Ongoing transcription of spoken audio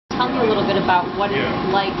tell me a little bit about what it's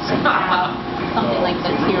like to have something like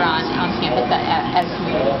this here on campus at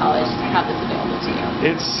community college, to have this available to you.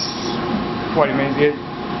 It's quite amazing.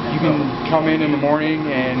 You can come in the morning,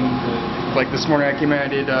 and like this morning I came in, I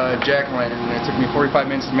did jack-o'-lantern, and it took me 45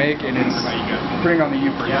 minutes to make, and it's printing on the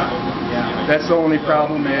U-print. That's the only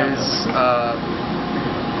problem is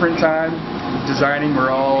print time, designing.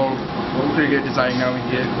 We're all pretty good at designing now. We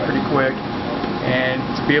get pretty quick, and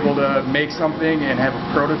to be able to make something and have a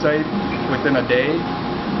prototype within a day,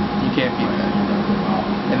 you can't beat that.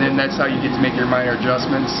 And then that's how you get to make your minor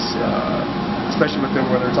adjustments, especially with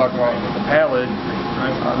where they're talking about with the palette.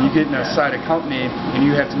 You get inside a company and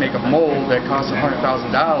you have to make a mold that costs $100,000,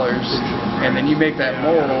 and then you make that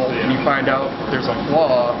mold and you find out there's a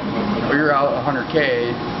flaw, or you're out $100K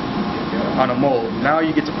on a mold. Now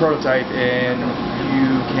you get to prototype and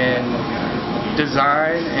you can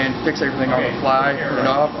design and fix everything on the fly, print it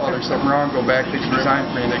off, oh there's something wrong, go back, fix your design,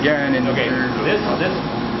 print it again, and you're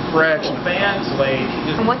fraction.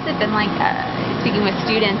 And what's it been like speaking with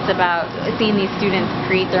students about seeing these students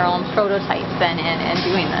create their own prototypes and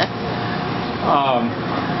doing this?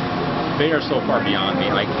 They are so far beyond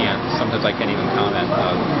me. Sometimes I can't even comment.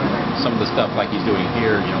 Some of the stuff like he's doing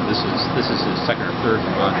here, you know, this is his second or third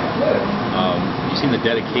one. You've seen the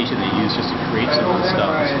dedication they use just to create some of the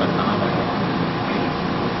stuff. It's phenomenal.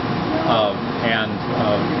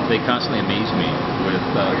 They constantly amaze me with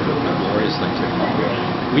the glorious things they do.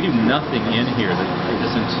 We do nothing in here that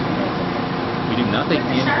isn't. We do nothing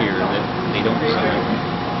in here that they don't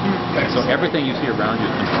design. So everything you see around you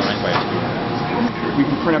is designed by a student. We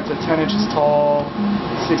can print up to 10 inches tall,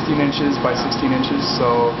 16 inches by 16 inches.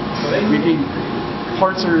 So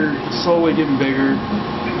parts are slowly getting bigger,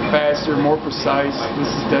 faster, more precise.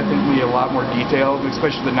 This is definitely a lot more detailed,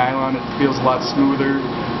 especially the nylon. It feels a lot smoother.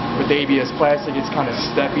 With the ABS plastic, it's kind of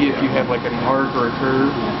steppy if you have like an arc or a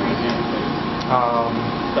curve.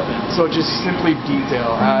 So just simply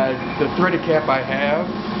detail. The threaded cap I have,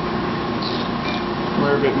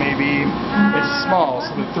 wherever it may be, it's small,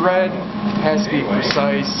 so the thread has to be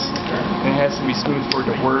precise and it has to be smooth for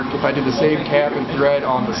it to work. If I did the same cap and thread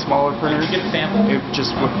on the smaller printers, it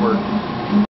just wouldn't work.